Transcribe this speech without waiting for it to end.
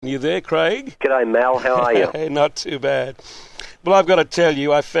You there, Craig? G'day, Mal. How are you? Not too bad. Well, I've got to tell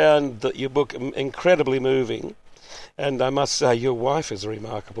you, I found your book incredibly moving, and I must say your wife is a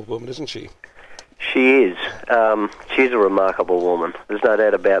remarkable woman, isn't she? She is. She's a remarkable woman. There's no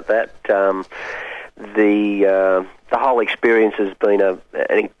doubt about that. The whole experience has been an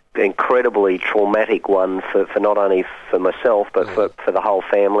incredibly traumatic one for not only for myself but for the whole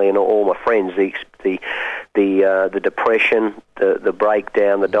family and all my friends. The depression, the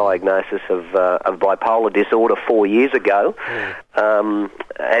breakdown, the diagnosis of bipolar disorder 4 years ago,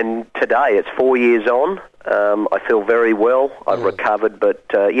 and today it's 4 years on. I feel very well. I've recovered, but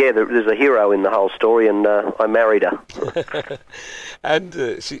there's a hero in the whole story, and I married her. And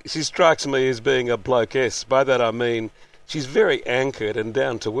she strikes me as being a bloke-ess. By that I mean she's very anchored and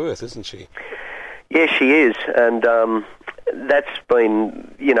down to earth, isn't she? Yeah, she is, and that's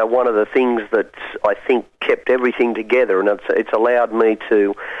been, one of the things that I think kept everything together, and it's allowed me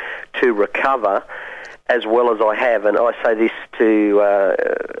to recover as well as I have. And I say this to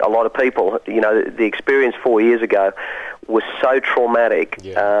a lot of people. The experience 4 years ago was so traumatic.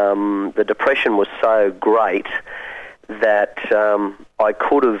 Yeah. The depression was so great that I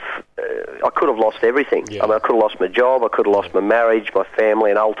could have lost everything. Yeah. I mean, I could have lost my job, I could have lost my marriage, my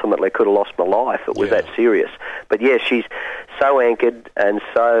family, and ultimately could have lost my life. It was that serious. But yeah, she's so anchored and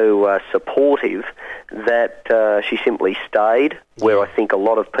so supportive that she simply stayed. Where I think a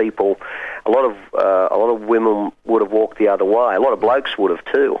lot of people, a lot of women would have walked the other way. A lot of blokes would have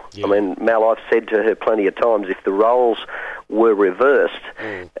too. Yeah. I mean, Mal, I've said to her plenty of times, if the roles were reversed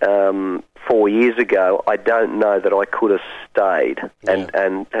 4 years ago, I don't know that I could have stayed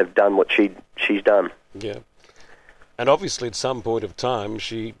and have done what she's done. Yeah. And obviously at some point of time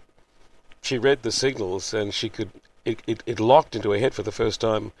she read the signals and it locked into her head for the first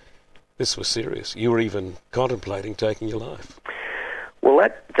time, this was serious. You were even contemplating taking your life. Well,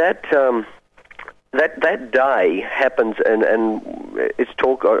 that day happens, and I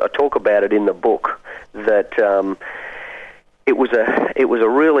talk about it in the book, that it was a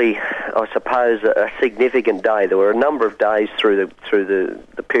really, I suppose, a significant day. There were a number of days through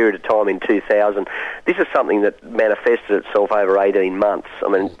the period of time in 2000. This is something that manifested itself over 18 months. I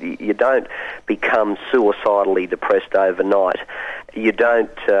mean, you don't become suicidally depressed overnight. You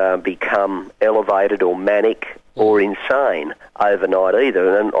don't become elevated or manic or insane overnight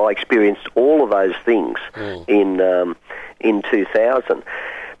either. And I experienced all of those things in 2000.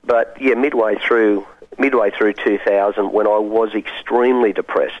 But yeah, midway through 2000, when I was extremely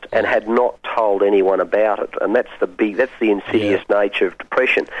depressed and had not told anyone about it, and that's the insidious nature of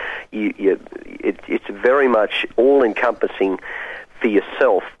depression. It's very much all-encompassing for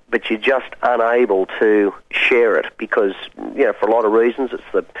yourself, but you're just unable to share it because, for a lot of reasons, it's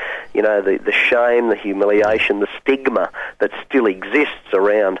the shame, the humiliation, the stigma that still exists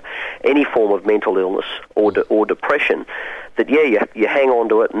around any form of mental illness or depression. That you hang on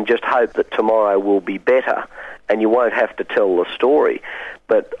to it and just hope that tomorrow will be better, and you won't have to tell the story.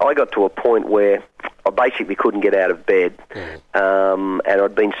 But I got to a point where I basically couldn't get out of bed, and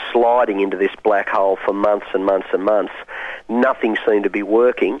I'd been sliding into this black hole for months and months and months. Nothing seemed to be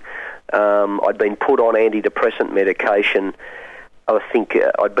working. I'd been put on antidepressant medication. I think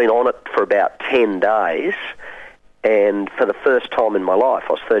I'd been on it for about 10 days, and for the first time in my life,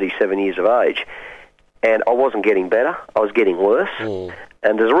 I was 37 years of age, and I wasn't getting better. I was getting worse, and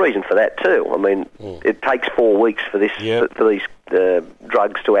there's a reason for that too. I mean, it takes 4 weeks for this for these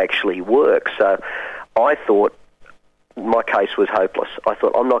drugs to actually work. So I thought my case was hopeless. I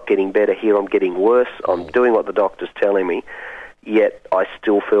thought, I'm not getting better here. I'm getting worse. I'm doing what the doctor's telling me, yet I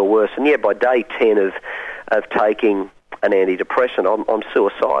still feel worse. And yeah, by day 10 of taking an antidepressant, I'm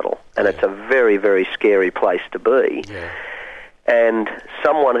suicidal, and it's a very, very scary place to be. Yeah. And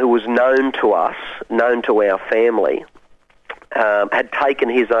someone who was known to us, known to our family, had taken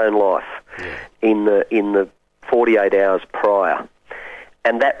his own life in the 48 hours prior.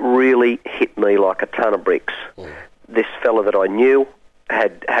 And that really hit me like a ton of bricks. This fella that I knew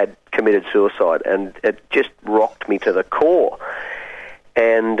had committed suicide, and it just rocked me to the core.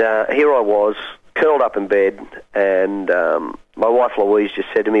 And here I was, curled up in bed, and my wife Louise just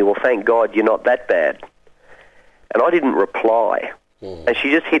said to me, well, thank God you're not that bad. And I didn't reply. And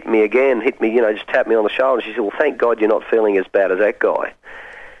she just hit me, just tapped me on the shoulder. She said, well, thank God you're not feeling as bad as that guy.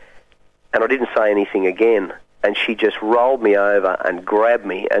 And I didn't say anything again. And she just rolled me over and grabbed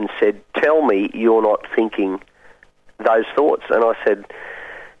me and said, tell me you're not thinking those thoughts. And I said,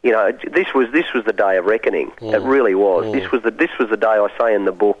 this was the day of reckoning. It really was. This was the day, I say in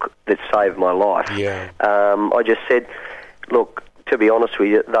the book, that saved my life. I just said, look, to be honest with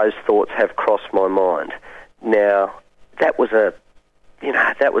you, those thoughts have crossed my mind. Now, that was a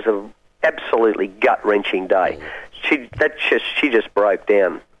that was a absolutely gut-wrenching day. She just broke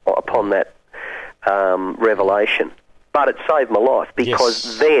down upon that revelation. But it saved my life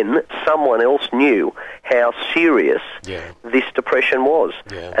because then someone else knew how serious this depression was.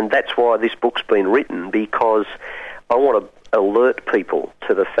 Yeah. And that's why this book's been written, because I want to alert people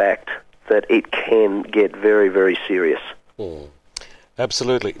to the fact that it can get very, very serious.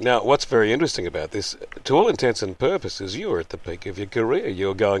 Absolutely. Now, what's very interesting about this, to all intents and purposes, you were at the peak of your career. You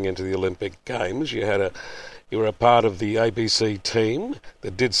were going into the Olympic Games. You were a part of the ABC team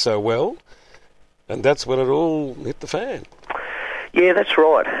that did so well, and that's when it all hit the fan. Yeah, that's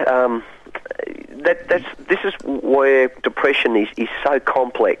right. This is where depression is so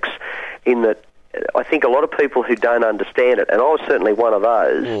complex, in that I think a lot of people who don't understand it, and I was certainly one of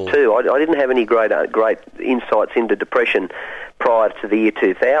those too. I didn't have any great insights into depression prior to the year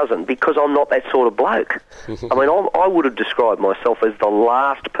 2000 because I'm not that sort of bloke. I mean, I would have described myself as the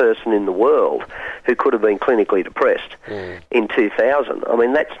last person in the world who could have been clinically depressed in 2000. I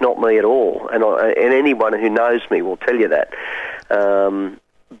mean, that's not me at all, and anyone who knows me will tell you that.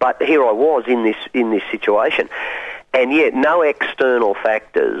 But here I was in this situation, and yet no external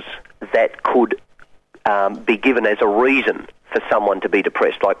factors that could be given as a reason for someone to be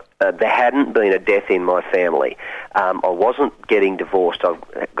depressed. Like, there hadn't been a death in my family. I wasn't getting divorced. I've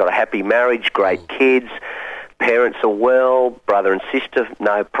got a happy marriage, great kids, parents are well, brother and sister,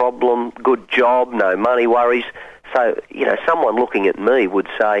 no problem, good job, no money worries. So, someone looking at me would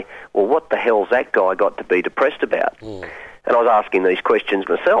say, well, what the hell's that guy got to be depressed about? And I was asking these questions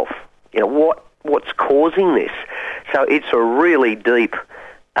myself. What's causing this? So it's a really deep...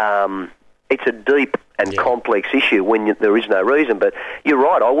 it's a deep and complex issue when there is no reason. But you're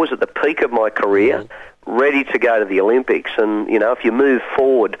right, I was at the peak of my career, ready to go to the Olympics. And, if you move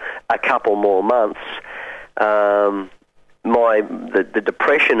forward a couple more months, the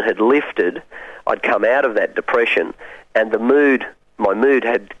depression had lifted. I'd come out of that depression, and my mood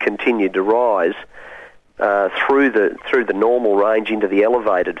had continued to rise through the normal range into the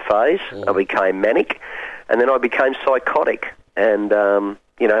elevated phase. I became manic, and then I became psychotic. And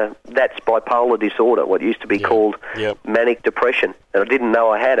that's bipolar disorder, what used to be called manic depression. And I didn't know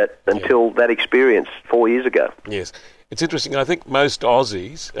I had it until that experience 4 years ago. Yes. It's interesting. I think most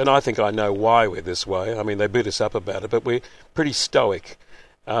Aussies, and I think I know why we're this way, I mean, they beat us up about it, but we're pretty stoic.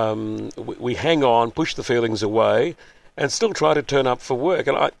 We hang on, push the feelings away, and still try to turn up for work.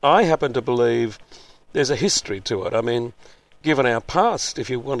 And I happen to believe there's a history to it. I mean, given our past, if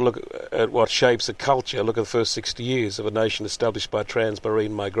you want to look at what shapes a culture, look at the first 60 years of a nation established by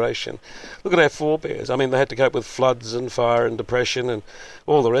transmarine migration. Look at our forebears. I mean, they had to cope with floods and fire and depression and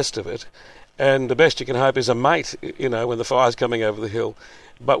all the rest of it. And the best you can hope is a mate, when the fire's coming over the hill.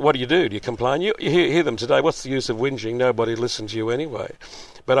 But what do? Do you complain? You hear them today. What's the use of whinging? Nobody listens to you anyway.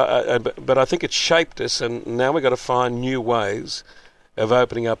 But I think it's shaped us, and now we've got to find new ways of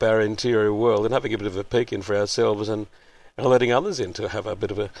opening up our interior world and having a bit of a peek in for ourselves and letting others in to have a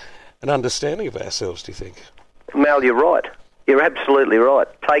bit of an understanding of ourselves, do you think? Mal, you're right. You're absolutely right.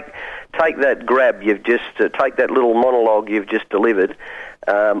 Take that grab you've just, take that little monologue you've just delivered,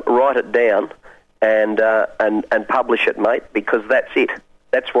 write it down, and publish it, mate, because that's it.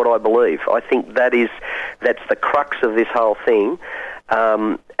 That's what I believe. I think that's the crux of this whole thing.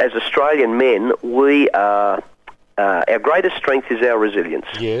 As Australian men, we are... our greatest strength is our resilience.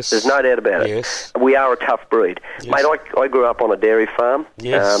 Yes. There's no doubt about it. Yes. We are a tough breed. Yes. Mate, I grew up on a dairy farm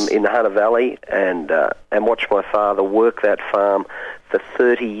in the Hunter Valley and watched my father work that farm for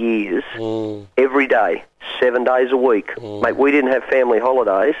 30 years, every day, 7 days a week. Mate, we didn't have family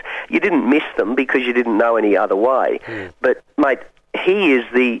holidays. You didn't miss them because you didn't know any other way. But, mate,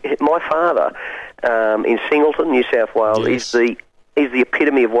 my father in Singleton, New South Wales, is the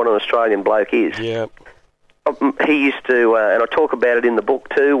epitome of what an Australian bloke is. Yeah. He used to, and I talk about it in the book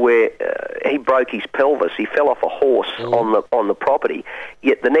too, where he broke his pelvis. He fell off a horse on the property.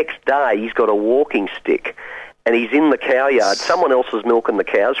 Yet the next day he's got a walking stick, and he's in the cow yard. Someone else is milking the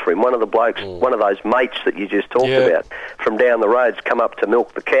cows for him. One of the blokes, one of those mates that you just talked about from down the road's come up to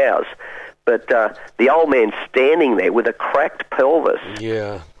milk the cows. But the old man's standing there with a cracked pelvis,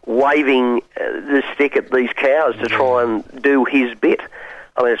 waving the stick at these cows to try and do his bit.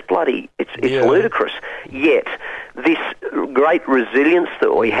 I mean, it's ludicrous. Yet, this great resilience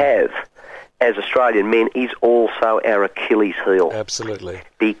that we have as Australian men is also our Achilles heel. Absolutely.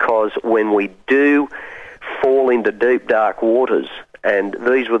 Because when we do fall into deep, dark waters, and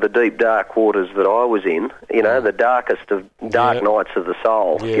these were the deep, dark waters that I was in, the darkest of dark nights of the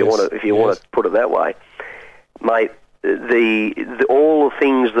soul, if you want to put it that way, mate, all the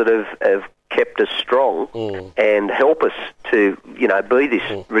things that have kept us strong and help us to, be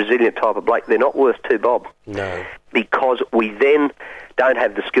this resilient type of bloke, they're not worth two bob. No. Because we then don't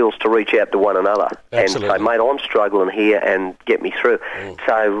have the skills to reach out to one another Absolutely. and say, mate, I'm struggling here and get me through.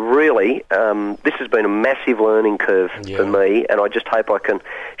 So really, this has been a massive learning curve for me, and I just hope I can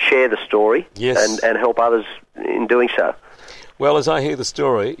share the story and help others in doing so. Well, as I hear the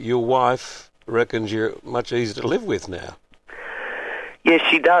story, your wife reckons you're much easier to live with now. Yes,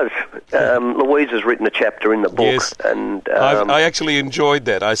 she does. Louise has written a chapter in the book. Yes. And I actually enjoyed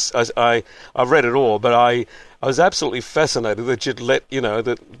that. I've read it all, but I was absolutely fascinated that you'd let,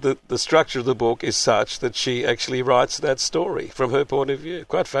 that the structure of the book is such that she actually writes that story from her point of view.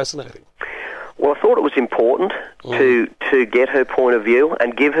 Quite fascinating. Well, I thought it was important to get her point of view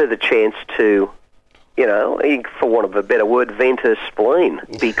and give her the chance to, for want of a better word, vent her spleen,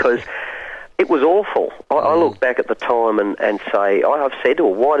 because it was awful. I look back at the time and say, I've said to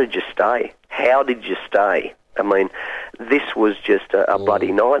her, why did you stay? How did you stay? I mean, this was just a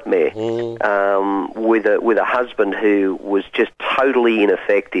bloody nightmare with a husband who was just totally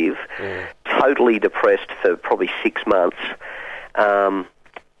ineffective, totally depressed for probably 6 months, and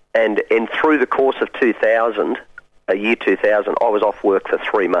through the course of 2000, year 2000, I was off work for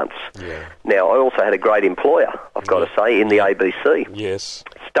 3 months. Yeah. Now, I also had a great employer, I've got to say, in the ABC. Yes.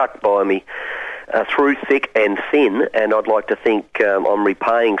 Stuck by me through thick and thin, and I'd like to think I'm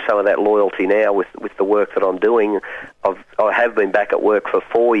repaying some of that loyalty now with the work that I'm doing. I have been back at work for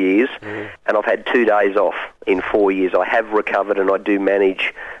 4 years, and I've had 2 days off in 4 years. I have recovered, and I do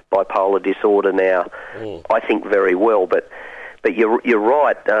manage bipolar disorder now, I think, very well. But you're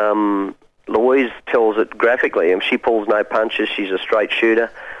right. Louise tells it graphically, and she pulls no punches. She's a straight shooter,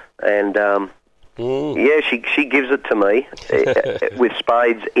 and she gives it to me with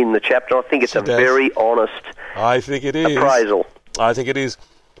spades in the chapter. I think it's very honest. I think it is appraisal. I think it is,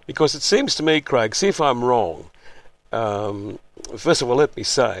 because it seems to me, Craig, see if I'm wrong. First of all, let me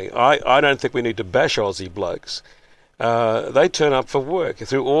say, I don't think we need to bash Aussie blokes. They turn up for work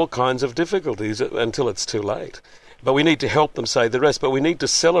through all kinds of difficulties until it's too late. But we need to help them say the rest. But we need to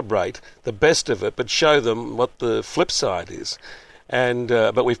celebrate the best of it, but show them what the flip side is. And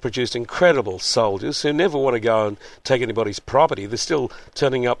but we've produced incredible soldiers who never want to go and take anybody's property. They're still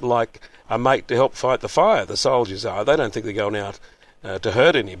turning up like a mate to help fight the fire. The soldiers are. They don't think they're going out to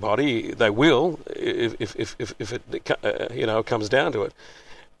hurt anybody. They will if it comes down to it.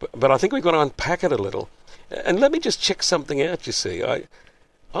 But I think we've got to unpack it a little. And let me just check something out. You see,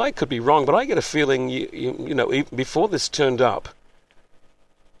 I could be wrong, but I get a feeling, even before this turned up,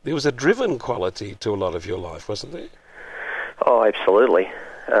 there was a driven quality to a lot of your life, wasn't there? Oh, absolutely.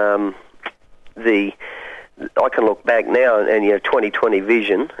 I can look back now and 20/20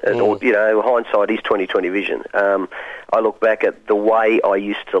 vision, or hindsight is 20/20 vision. I look back at the way I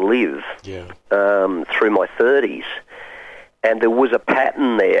used to live through my 30s, and there was a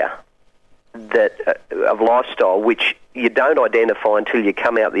pattern there of lifestyle which you don't identify until you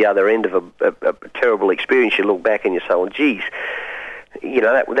come out the other end of a terrible experience. You look back and you say, well, geez,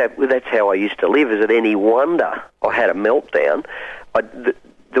 that's how I used to live. Is it any wonder I had a meltdown?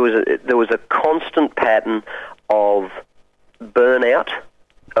 There was a constant pattern of burnout,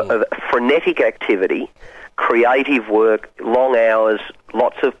 of frenetic activity, creative work, long hours,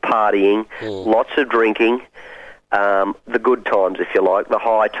 lots of partying, lots of drinking, the good times, if you like, the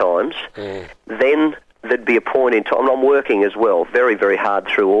high times. Then there'd be a point in time, and I'm working as well, very, very hard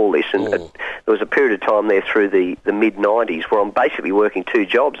through all this, and there was a period of time there through the mid-90s where I'm basically working 2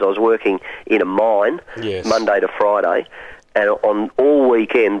 jobs. I was working in a mine, Monday to Friday, and on all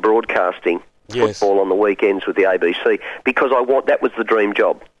weekend broadcasting football on the weekends with the ABC, because that was the dream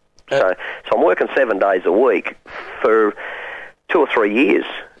job. So I'm working 7 days a week for 2 or 3 years,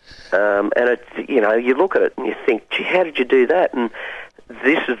 and you look at it and you think, gee, how did you do that? And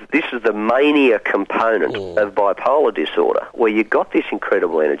this is the mania component of bipolar disorder, where you got this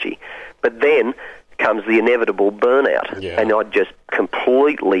incredible energy, but then comes the inevitable burnout, and I just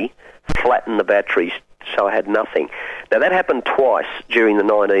completely flattened the batteries, so I had nothing. Now, that happened twice during the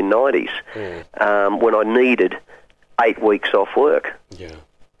 1990s when I needed 8 weeks off work.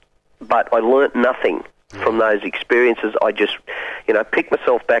 But I learnt nothing from those experiences. I just, picked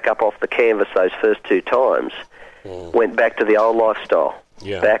myself back up off the canvas those first 2 times, went back to the old lifestyle.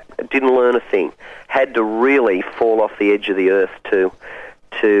 Didn't learn a thing. Had to really fall off the edge of the earth to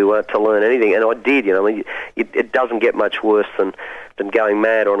learn anything, and I did. It doesn't get much worse than going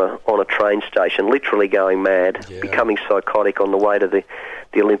mad on a train station, literally going mad, becoming psychotic on the way to the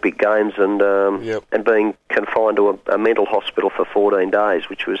Olympic Games, and being confined to a mental hospital for 14 days,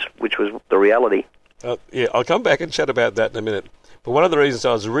 which was the reality. I'll come back and chat about that in a minute. But one of the reasons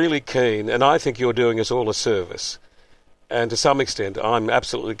I was really keen, and I think you're doing us all a service, and to some extent I'm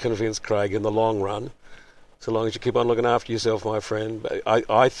absolutely convinced, Craig, in the long run, so long as you keep on looking after yourself, my friend,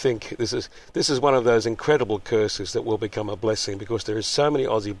 I think this is one of those incredible curses that will become a blessing, because there are so many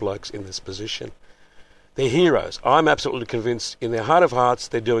Aussie blokes in this position. They're heroes. I'm absolutely convinced in their heart of hearts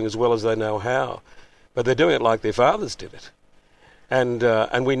they're doing as well as they know how, but they're doing it like their fathers did it.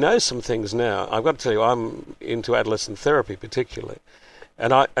 And we know some things now. I've got to tell you, I'm into adolescent therapy particularly,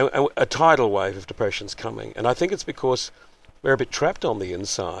 and a tidal wave of depression's coming, and I think it's because we're a bit trapped on the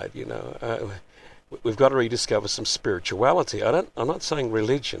inside. We've got to rediscover some spirituality. I'm not saying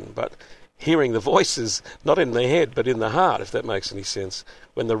religion, but hearing the voices, not in the head, but in the heart, if that makes any sense.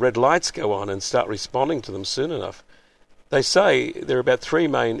 When the red lights go on, and start responding to them soon enough. They say there are about three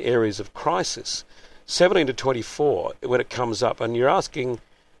main areas of crisis. 17 to 24, when it comes up, and you're asking,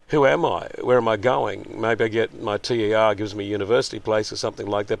 who am I? Where am I going? Maybe I get my TER gives me a university place or something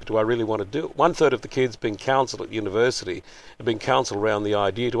like that, but do I really want to do it? 1/3 of the kids being counselled at university have been counselled around the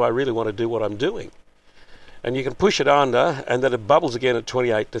idea, do I really want to do what I'm doing? And you can push it under, and then it bubbles again at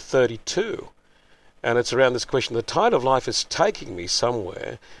 28 to 32. And it's around this question, the tide of life is taking me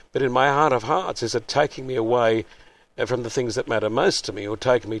somewhere, but in my heart of hearts, is it taking me away from the things that matter most to me, or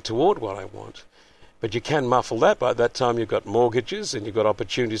taking me toward what I want? But you can muffle that. By that time you've got mortgages and you've got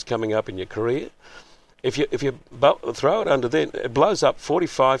opportunities coming up in your career. If you throw it under, then it blows up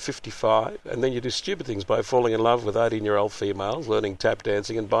 45, 55, and then you do stupid things by falling in love with 18-year-old females, learning tap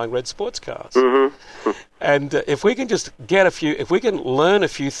dancing and buying red sports cars. Mm-hmm. And if we can just if we can learn a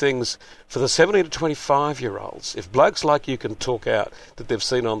few things for the 17 to 25-year-olds, if blokes like you can talk out that they've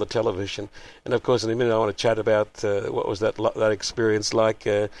seen on the television, and of course in a minute I want to chat about what was that experience like,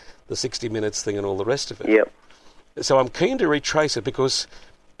 the 60 Minutes thing and all the rest of it. Yep. So I'm keen to retrace it, because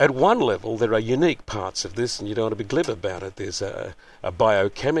at one level there are unique parts of this, and you don't want to be glib about it. There's a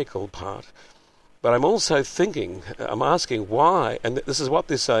biochemical part. But I'm also I'm asking why, and this is what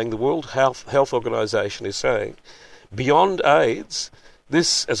they're saying, the World Health Organization is saying, beyond AIDS,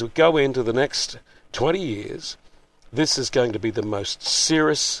 this, as we go into the next 20 years, this is going to be the most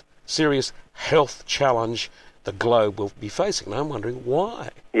serious health challenge the globe will be facing. And I'm wondering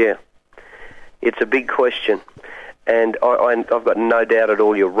why. Yeah, it's a big question, and I've got no doubt at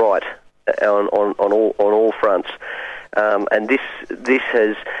all you're right on all fronts. And this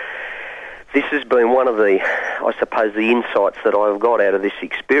has been one of the, I suppose, the insights that I've got out of this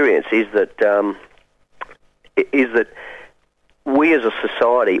experience is that we as a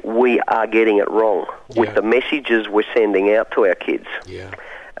society, we are getting it wrong with the messages we're sending out to our kids. Yeah.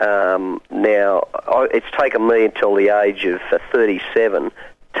 Now, it's taken me until the age of 37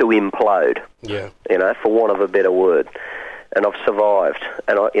 to implode. Yeah. For want of a better word, and I've survived.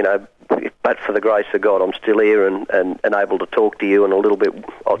 And but for the grace of God, I'm still here and able to talk to you, and a little bit,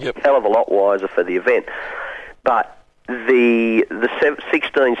 a hell of a lot wiser for the event. But the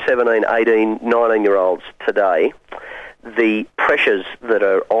 16, 17, 18, 19-year-olds today, the pressures that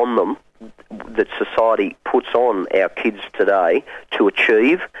are on them, that society puts on our kids today to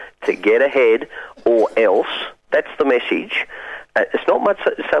achieve, to get ahead, or else, that's the message. It's not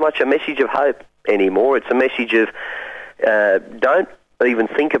so much a message of hope anymore. It's a message of don't even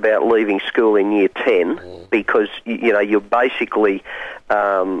think about leaving school in year 10 because you're basically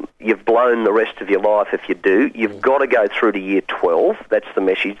you've blown the rest of your life if you do. You've got to go through to year 12. That's the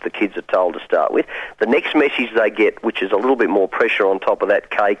message the kids are told to start with. The next message they get, which is a little bit more pressure on top of that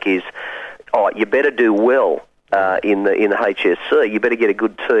cake, is you better do well in the HSC. You better get a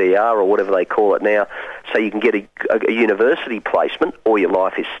good TER or whatever they call it now, so you can get a university placement, or your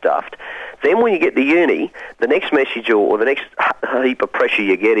life is stuffed. Then when you get to uni, the next message or the next heap of pressure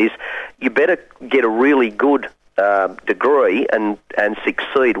you get is you better get a really good degree and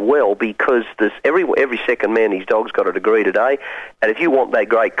succeed well, because there's every second man his dog's got a degree today, and if you want that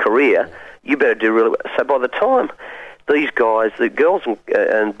great career, you better do really well. So by the time these guys, the girls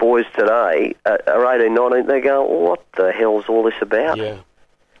and boys today are 18, 19, they go, what the hell's all this about? Yeah.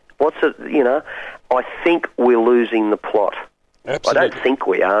 What's it, I think we're losing the plot. Absolutely. I don't think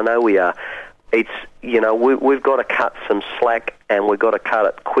we are, no we are. It's, we've got to cut some slack, and we've got to cut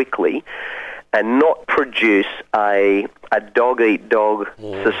it quickly and not produce a dog-eat-dog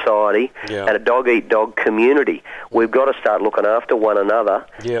society and a dog-eat-dog community. We've got to start looking after one another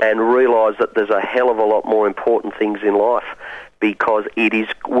and realise that there's a hell of a lot more important things in life, because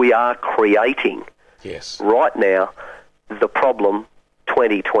we are creating right now the problem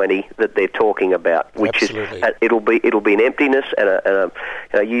 2020 that they're talking about, which Absolutely. is it'll be an emptiness and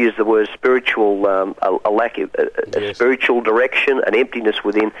you use the word spiritual, a lack of spiritual direction, an emptiness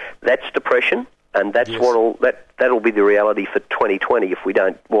within. That's depression. And that's Yes. that'll be the reality for 2020 if we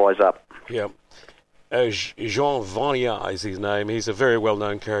don't wise up. Yeah. Jean Vanier is his name. He's a very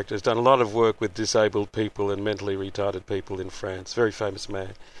well-known character. He's done a lot of work with disabled people and mentally retarded people in France. Very famous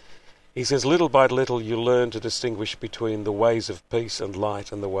man. He says, little by little you learn to distinguish between the ways of peace and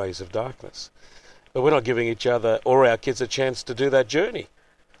light and the ways of darkness. But we're not giving each other or our kids a chance to do that journey.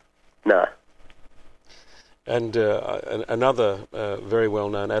 No. And another very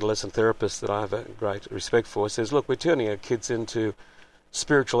well-known adolescent therapist that I have a great respect for says, look, we're turning our kids into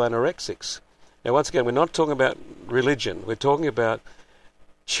spiritual anorexics. Now, once again, we're not talking about religion. We're talking about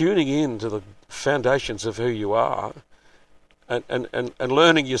tuning in to the foundations of who you are and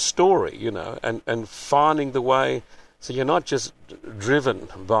learning your story, you know, and finding the way so you're not just driven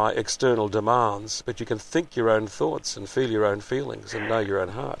by external demands, but you can think your own thoughts and feel your own feelings and know your own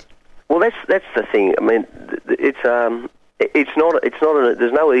heart. Well, that's the thing. I mean, it's not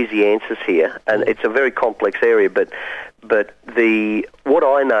there's no easy answers here, and it's a very complex area. But what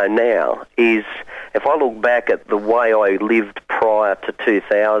I know now is, if I look back at the way I lived prior to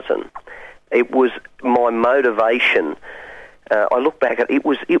 2000, it was my motivation. I look back at it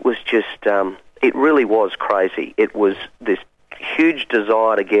was just it really was crazy. It was this huge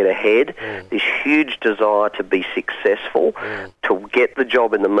desire to get ahead, this huge desire to be successful, to get the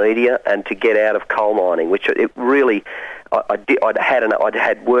job in the media and to get out of coal mining, which it really, I'd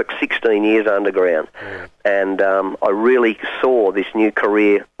had worked 16 years underground, and I really saw this new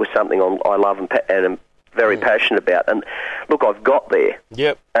career was something I love and am very passionate about. And look, I've got there.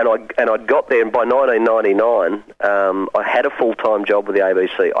 Yep. And I'd got there, and by 1999, I had a full-time job with the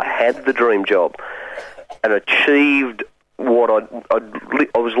ABC. I had the dream job and achieved what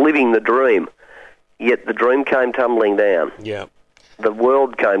I was living the dream, yet the dream came tumbling down. Yeah. The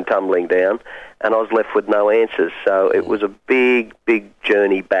world came tumbling down, and I was left with no answers. So it was a big, big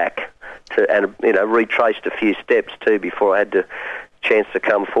journey back and retraced a few steps too before I had the chance to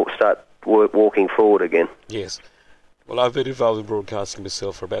start walking forward again. Yes. Well, I've been involved in broadcasting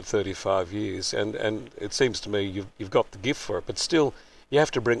myself for about 35 years, and it seems to me you've got the gift for it, but still you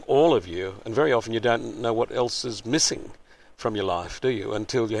have to bring all of you, and very often you don't know what else is missing from your life, do you?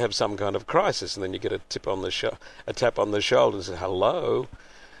 Until you have some kind of crisis, and then you get a tap on the shoulder and say, hello.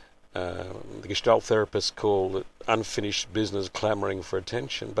 The Gestalt therapists call it unfinished business clamouring for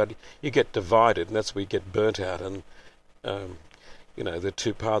attention, but you get divided, and that's where you get burnt out, and the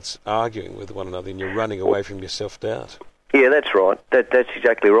two parts arguing with one another, and you're running away from your self-doubt. Yeah, that's right. That's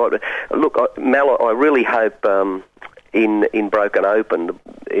exactly right. But look, Mal, I really hope in Broken Open,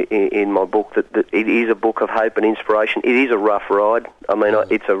 in my book, that it is a book of hope and inspiration. It is a rough ride. I mean,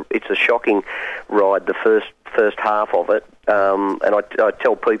 it's a shocking ride, the first half of it. And I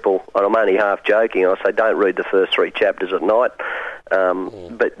tell people, and I'm only half joking, I say don't read the first 3 chapters at night.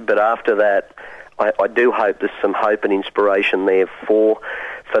 But after that, I do hope there's some hope and inspiration there for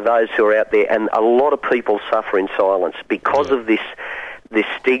those who are out there. And a lot of people suffer in silence because of this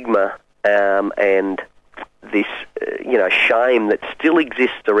stigma and this shame that still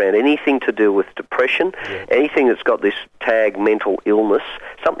exists around anything to do with depression, anything that's got this tag mental illness,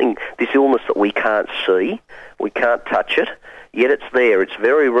 this illness that we can't see, we can't touch it, yet it's there, it's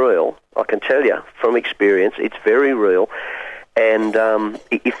very real. I can tell you from experience, it's very real. And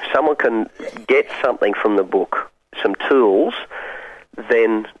if someone can get something from the book, some tools,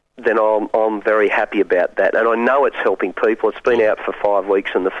 then I'm very happy about that. And I know it's helping people. It's been out for 5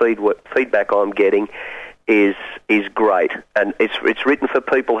 weeks, and the feedback I'm getting is great. And it's written for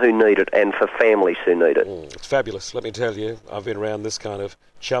people who need it and for families who need it. It's fabulous. Let me tell you, I've been around this kind of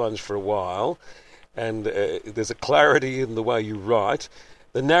challenge for a while, and there's a clarity in the way you write.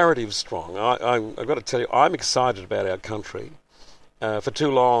 The narrative's strong. I've got to tell you, I'm excited about our country. For too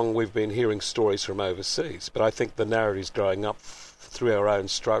long, we've been hearing stories from overseas, but I think the narrative's growing up through our own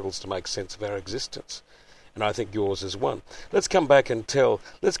struggles to make sense of our existence. And I think yours is one. Let's come back and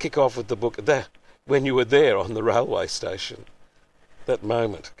let's kick off with the book when you were there on the railway station. That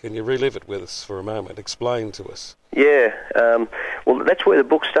moment. Can you relive it with us for a moment? Explain to us. Yeah. Well, that's where the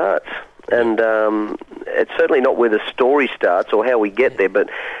book starts. And it's certainly not where the story starts or how we get there, but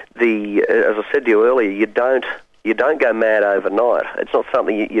as I said to you earlier, you don't go mad overnight. It's not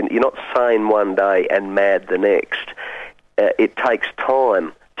something you're not sane one day and mad the next. It takes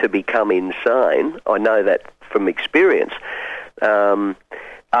time to become insane. I know that from experience.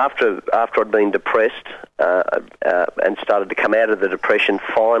 After I'd been depressed and started to come out of the depression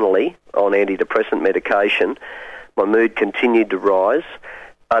finally on antidepressant medication, my mood continued to rise,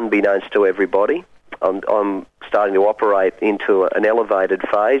 unbeknownst to everybody. I'm starting to operate into an elevated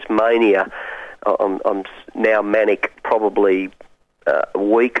phase, mania. I'm now manic probably a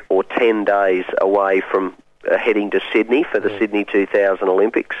week or 10 days away from heading to Sydney for the Sydney 2000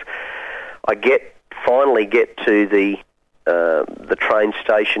 Olympics. I finally get to the train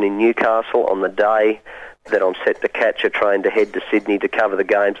station in Newcastle on the day that I'm set to catch a train to head to Sydney to cover the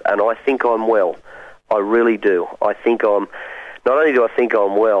games, and I think I'm well. I really do. Not only do I think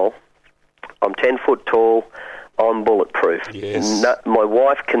I'm well, I'm 10 foot tall, I'm bulletproof. Yes. My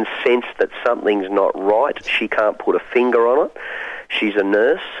wife can sense that something's not right. She can't put a finger on it. She's a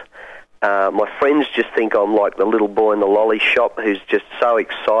nurse. My friends just think I'm like the little boy in the lolly shop who's just so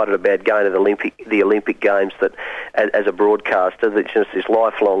excited about going to the Olympic Games that, as a broadcaster, that's just this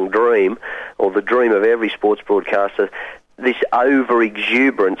lifelong dream, or the dream of every sports broadcaster. This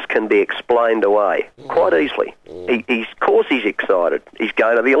over-exuberance can be explained away quite easily. Of course he's excited. He's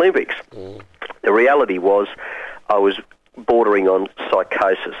going to the Olympics. The reality was I was bordering on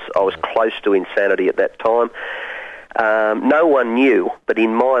psychosis. I was close to insanity at that time. No one knew, but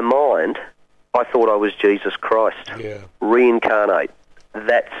in my mind, I thought I was Jesus Christ. Yeah. Reincarnate.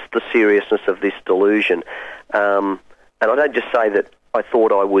 That's the seriousness of this delusion. And I don't just say that I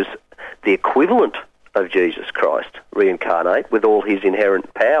thought I was the equivalent of Jesus Christ, reincarnate, with all his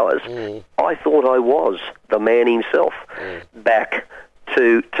inherent powers. I thought I was the man himself, back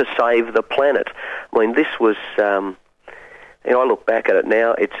to save the planet. I mean, this was... I look back at it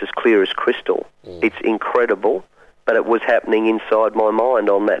now, it's as clear as crystal. It's incredible, but it was happening inside my mind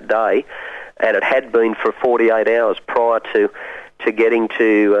on that day, and it had been for 48 hours prior to getting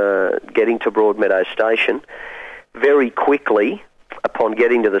to Broadmeadows Station. Very quickly, upon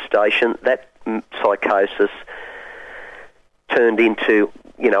getting to the station, that psychosis turned into,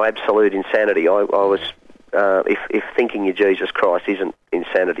 absolute insanity. I was, if thinking you're Jesus Christ isn't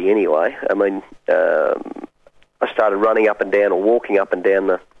insanity anyway, I mean, I started running up and down or walking up and down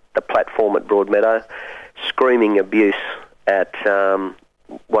the platform at Broadmeadow, screaming abuse at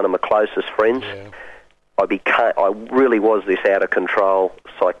one of my closest friends. Yeah. I really was this out of control,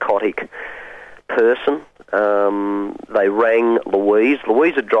 psychotic person. They rang Louise.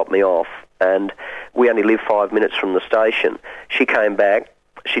 Louise had dropped me off, and we only lived 5 minutes from the station. She came back.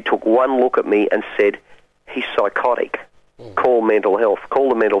 She took one look at me and said, "He's psychotic. Call mental health. Call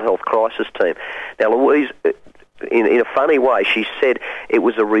the mental health crisis team." Now, Louise, in a funny way, she said it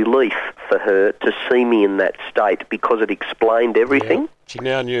was a relief for her to see me in that state because it explained everything. Yeah. She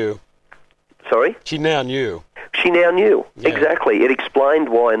now knew. Sorry? She now knew. She now knew. Yeah. Exactly. It explained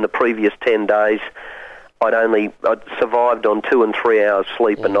why in the previous 10 days I'd survived on 2 and 3 hours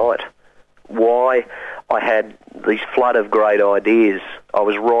sleep a night. Why I had this flood of great ideas. I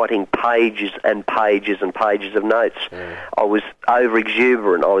was writing pages and pages and pages of notes. I was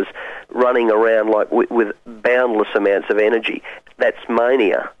over-exuberant. I was running around like with boundless amounts of energy. That's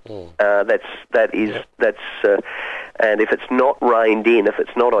mania. And if it's not reined in, if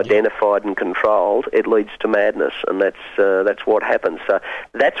it's not identified and controlled, it leads to madness, and that's what happens. So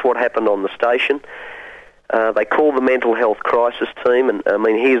that's what happened on the station. They call the mental health crisis team, and I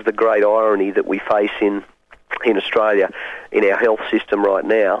mean, here's the great irony that we face in Australia, in our health system right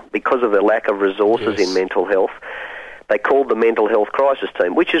now, because of the lack of resources in mental health. They called the mental health crisis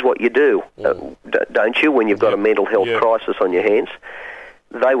team, which is what you do, don't you, when you've got a mental health crisis on your hands.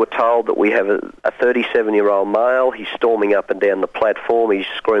 They were told that we have a 37-year-old male. He's storming up and down the platform. He's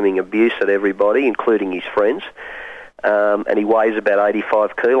screaming abuse at everybody, including his friends, and he weighs about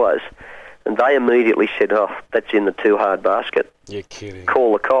 85 kilos. And they immediately said, "Oh, that's in the too hard basket. You're kidding.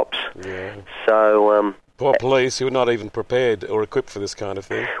 Call the cops." Yeah. So... poor police who are not even prepared or equipped for this kind of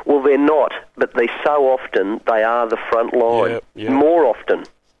thing. Well, they're not, but they are the front line. More often.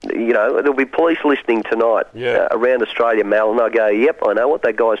 There'll be police listening tonight around Australia, Mal, and they'll go, "Yep, I know what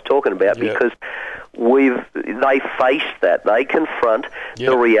that guy's talking about," because they face that. They confront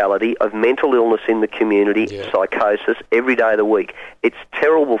the reality of mental illness in the community, psychosis, every day of the week. It's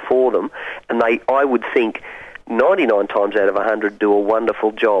terrible for them, and I would think 99 times out of 100 do a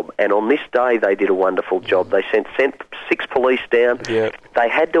wonderful job, and on this day they did a wonderful job. They sent 6 police down. They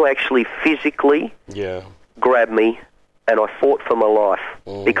had to actually physically grab me, and I fought for my life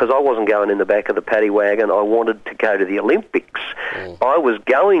because I wasn't going in the back of the paddy wagon. I wanted to go to the Olympics. I was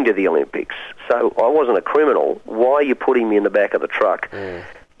going to the Olympics, so I wasn't a criminal. Why are you putting me in the back of the truck?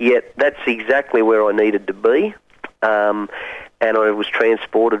 Yet that's exactly where I needed to be. And I was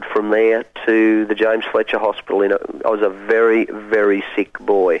transported from there to the James Fletcher Hospital. I was a very, very sick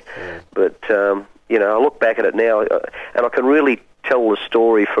boy. But, I look back at it now, and I can really tell the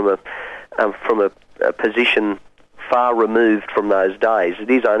story from a position far removed from those days. It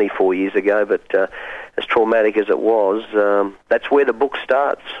is only 4 years ago, but as traumatic as it was, that's where the book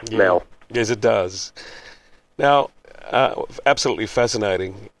starts, Mel. Yes, it does. Now, Absolutely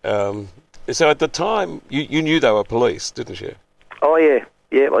fascinating. So at the time, you knew they were police, didn't you? Oh, yeah.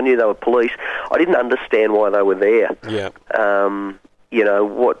 Yeah, I knew they were police. I didn't understand why they were there. Yeah.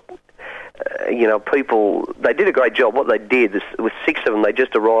 People, they did a great job. What they did, with 6 of them, they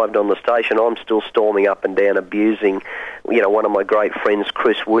just arrived on the station. I'm still storming up and down, abusing, one of my great friends,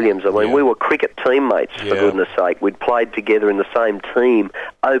 Chris Williams. I mean, we were cricket teammates, for goodness sake. We'd played together in the same team,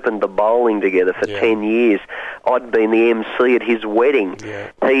 opened the bowling together for 10 years. I'd been the MC at his wedding.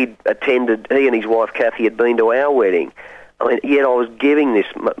 Yeah. He and his wife, Kathy, had been to our wedding. I mean, yet I was giving this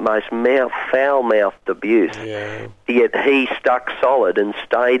most foul-mouthed abuse. Yeah. Yet he stuck solid and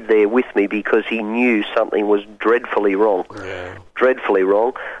stayed there with me because he knew something was dreadfully wrong. Yeah. Dreadfully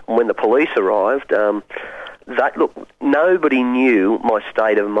wrong. And when the police arrived, nobody knew my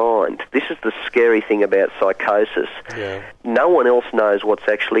state of mind. This is the scary thing about psychosis. Yeah. No one else knows what's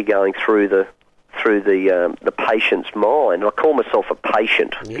actually going through the patient's mind. I call myself a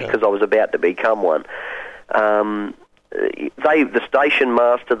patient because I was about to become one. The station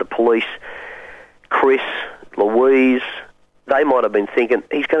master, the police, Chris, Louise, they might have been thinking,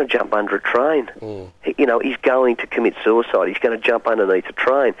 he's going to jump under a train. He's going to commit suicide. He's going to jump underneath a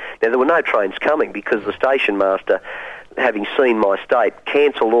train. Now, there were no trains coming because the station master, having seen my state,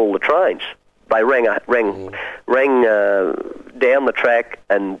 cancelled all the trains. They rang down the track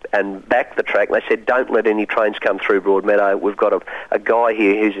and back the track. And they said, don't let any trains come through Broadmeadow. We've got a guy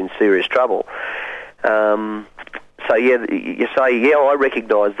here who's in serious trouble. So, you say, I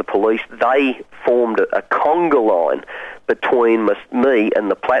recognise the police. They formed a conga line between me and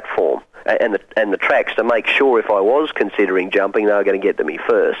the platform and the tracks to make sure if I was considering jumping, they were going to get to me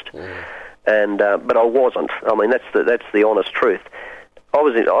first. But I wasn't. I mean, that's the honest truth.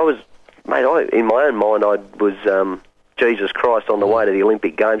 In my own mind, I was Jesus Christ on the way to the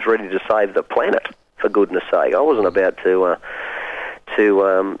Olympic Games, ready to save the planet. For goodness sake, I wasn't about to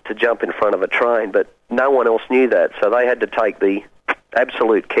jump in front of a train, but no one else knew that, so they had to take the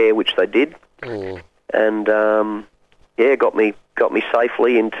absolute care, which they did, and got me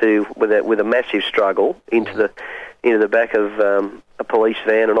safely with a massive struggle into the back of a police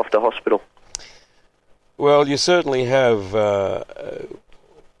van and off to hospital. Well, you certainly have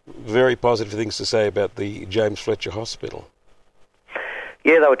very positive things to say about the James Fletcher Hospital.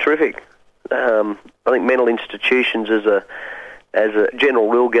 Yeah, they were terrific. I think mental institutions as a general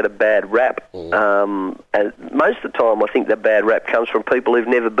rule get a bad rap. And most of the time, I think the bad rap comes from people who've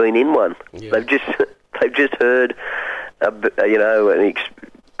never been in one. Yeah. They've just heard,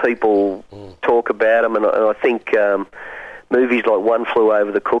 people talk about them, and I think movies like One Flew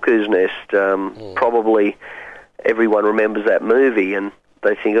Over the Cuckoo's Nest, probably everyone remembers that movie, and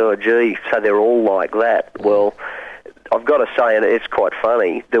they think, oh, gee, so they're all like that. Well, I've got to say, and it's quite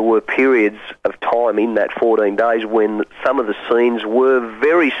funny, there were periods of time in that 14 days when some of the scenes were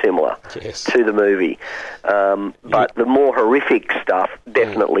very similar to the movie. But the more horrific stuff,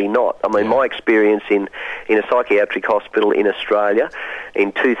 definitely not. I mean, my experience in a psychiatric hospital in Australia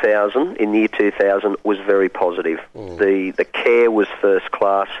in the year 2000, was very positive. The care was first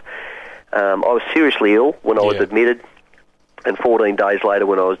class. I was seriously ill when I was admitted, and 14 days later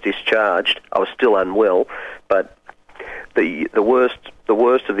when I was discharged, I was still unwell, but the worst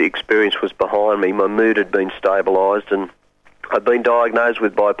of the experience was behind me. My mood had been stabilised, and I'd been diagnosed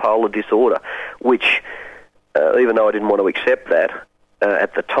with bipolar disorder, which, even though I didn't want to accept that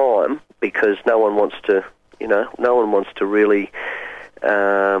at the time, because no one wants to really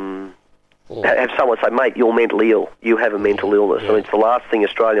have someone say, mate, you're mentally ill. You have a mental illness. I mean, it's the last thing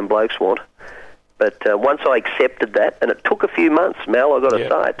Australian blokes want. But once I accepted that, and it took a few months, Mel, I've got to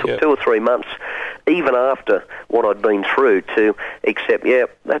say, it took 2 or 3 months, even after what I'd been through, to accept,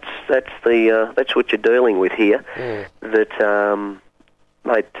 that's what you're dealing with here. That,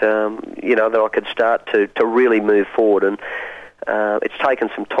 that I could start to really move forward. And it's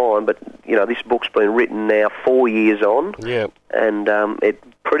taken some time, but, this book's been written now 4 years on, and it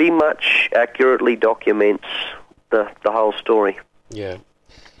pretty much accurately documents the whole story. Yeah.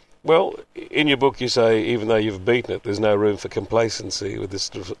 Well, in your book you say, even though you've beaten it, there's no room for complacency with this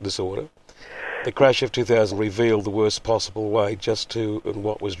disorder. The crash of 2000 revealed the worst possible way and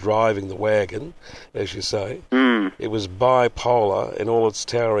what was driving the wagon, as you say. It was bipolar in all its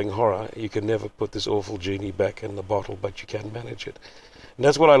towering horror. You can never put this awful genie back in the bottle, but you can manage it. And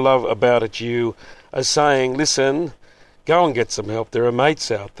that's what I love about it. You are saying, listen, go and get some help. There are mates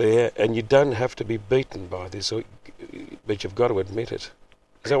out there, and you don't have to be beaten by this, but you've got to admit it.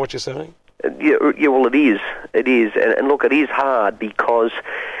 Is that what you're saying? Yeah, well, it is. It is. And look, it is hard because,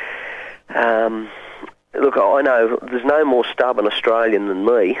 look, I know there's no more stubborn Australian than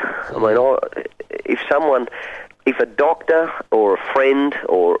me. I mean, if if a doctor or a friend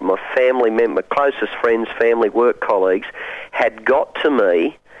or my family member, closest friends, family, work colleagues, had got to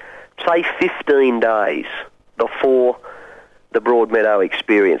me, say 15 days before the Broadmeadow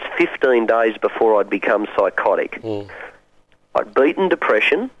experience, 15 days before I'd become psychotic, I'd beaten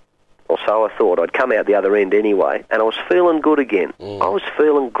depression, or so I thought. I'd come out the other end anyway, and I was feeling good again. I was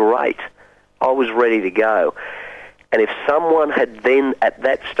feeling great. I was ready to go. And if someone had then at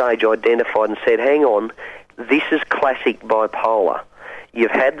that stage identified and said, hang on, this is classic bipolar.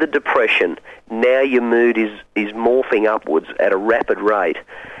 You've had the depression, now your mood is morphing upwards at a rapid rate.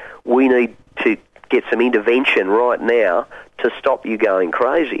 We need to get some intervention right now to stop you going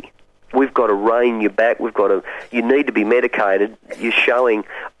crazy. We've got to rein you back. You need to be medicated. You're showing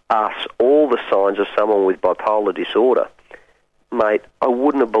us all the signs of someone with bipolar disorder. Mate, I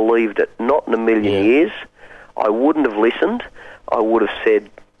wouldn't have believed it. Not in a million years. I wouldn't have listened. I would have said,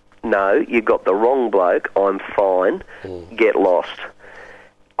 no, you got the wrong bloke. I'm fine. Get lost.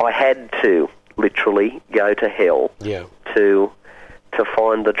 I had to literally go to hell to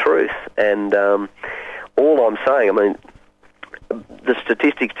find the truth. And all I'm saying, I mean, the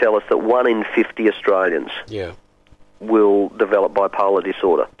statistics tell us that 1 in 50 Australians will develop bipolar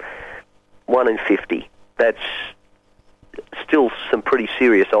disorder. 1 in 50. That's still some pretty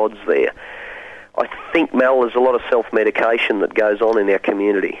serious odds there. I think, Mel, there's a lot of self-medication that goes on in our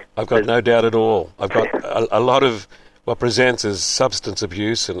community. I've got no doubt at all. I've got a lot of what presents as substance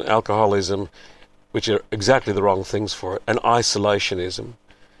abuse and alcoholism, which are exactly the wrong things for it, and isolationism.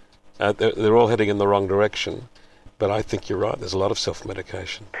 They're all heading in the wrong direction. But I think you're right, there's a lot of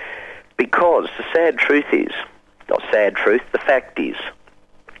self-medication. Because the sad truth is, not sad truth, the fact is,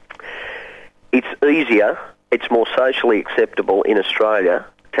 it's easier, it's more socially acceptable in Australia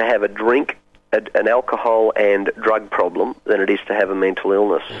to have a drink, an alcohol and drug problem than it is to have a mental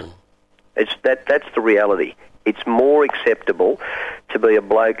illness. That's the reality. It's more acceptable to be a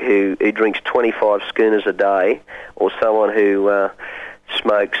bloke who drinks 25 schooners a day, or someone who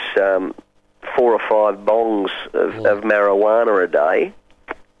smokes 4 or 5 bongs of marijuana a day,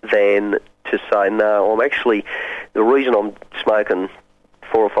 than to say, no, the reason I'm smoking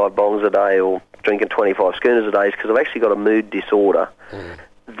 4 or 5 bongs a day or drinking 25 schooners a day is because I've actually got a mood disorder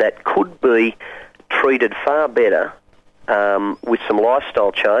that could be treated far better with some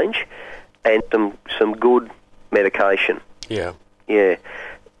lifestyle change and some good medication. Yeah.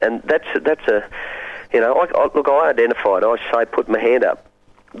 And that's a look, I identified, I say, put my hand up,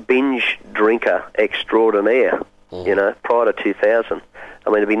 binge drinker extraordinaire, prior to 2000. I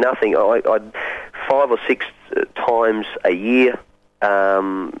mean, there'd be nothing, I'd 5 or 6 times a year,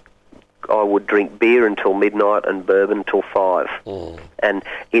 I would drink beer until midnight and bourbon until 5. And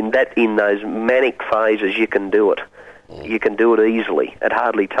in those manic phases, you can do it. You can do it easily. It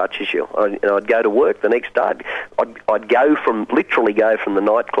hardly touches you. I'd go to work the next day. I'd literally go from the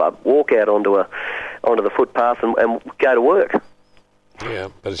nightclub, walk out onto the footpath and go to work. Yeah,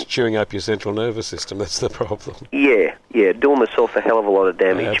 but it's chewing up your central nervous system. That's the problem. Yeah, doing myself a hell of a lot of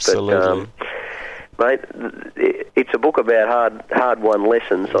damage. Absolutely. But, mate, it's a book about hard-won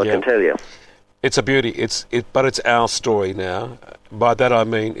lessons, I can tell you. It's a beauty. But it's our story now. By that I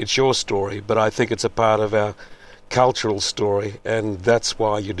mean it's your story, but I think it's a part of our cultural story, and that's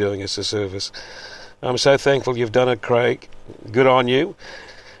why you're doing us a service. I'm so thankful you've done it, Craig. Good on you.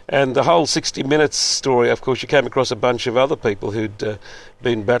 And the whole 60 Minutes story, of course, you came across a bunch of other people who'd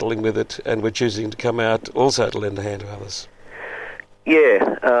been battling with it and were choosing to come out also to lend a hand to others.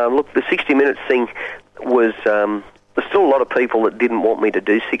 Yeah, look, the 60 Minutes thing was... there's still a lot of people that didn't want me to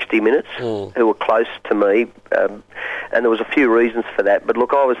do 60 Minutes who were close to me, and there was a few reasons for that. But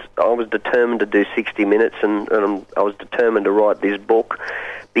look, I was determined to do 60 Minutes, and I was determined to write this book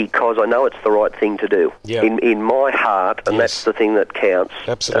because I know it's the right thing to do. Yeah. In my heart, and that's the thing that counts.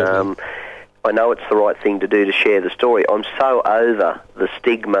 Absolutely. I know it's the right thing to do to share the story. I'm so over the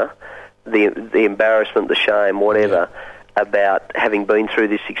stigma, the embarrassment, the shame, whatever, about having been through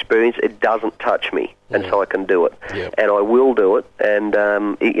this experience. It doesn't touch me, and so I can do it. Yep. And I will do it. And,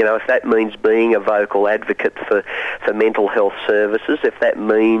 if that means being a vocal advocate for mental health services, if that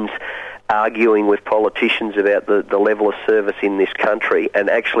means arguing with politicians about the level of service in this country and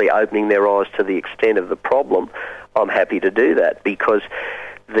actually opening their eyes to the extent of the problem, I'm happy to do that, because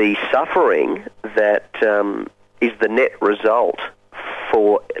the suffering that is the net result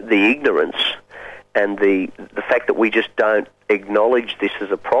for the ignorance and the fact that we just don't acknowledge this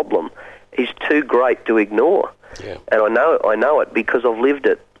as a problem is too great to ignore. Yeah. And I know it because I've lived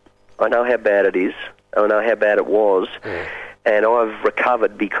it. I know how bad it is. I know how bad it was. Yeah. And I've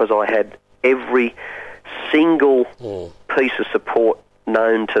recovered because I had every single piece of support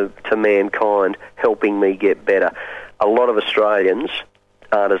known to mankind, helping me get better. A lot of Australians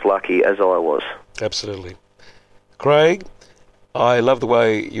aren't as lucky as I was. Absolutely. Craig, I love the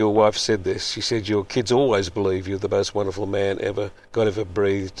way your wife said this. She said your kids always believe you're the most wonderful man God ever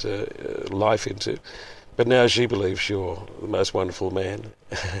breathed life into. But now she believes you're the most wonderful man.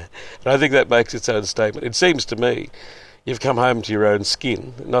 And I think that makes its own statement. It seems to me you've come home to your own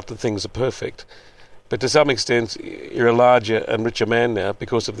skin. Not that things are perfect, but to some extent you're a larger and richer man now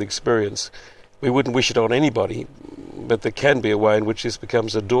because of the experience. We wouldn't wish it on anybody, but there can be a way in which this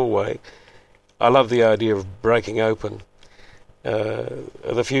becomes a doorway. I love the idea of breaking open.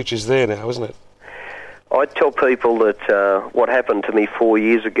 The future's there now, isn't it? I tell people that what happened to me 4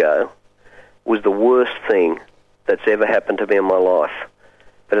 years ago was the worst thing that's ever happened to me in my life.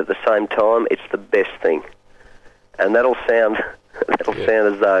 But at the same time, it's the best thing. And that'll sound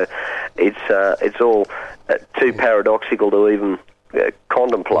as though it's all too paradoxical to even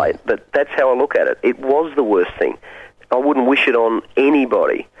contemplate. But that's how I look at it. It was the worst thing. I wouldn't wish it on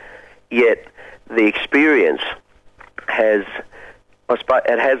anybody. Yet the experience has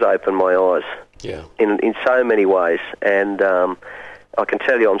opened my eyes. Yeah. In so many ways, and I can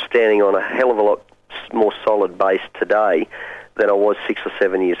tell you I'm standing on a hell of a lot more solid base today than I was 6 or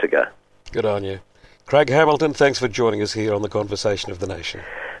 7 years ago. Good on you. Craig Hamilton, thanks for joining us here on the Conversation of the Nation.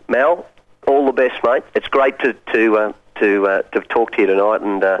 Mal, all the best, mate. It's great to talk to you tonight,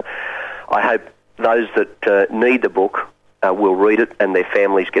 and I hope those that need the book will read it and their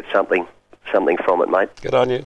families get something from it, mate. Good on you.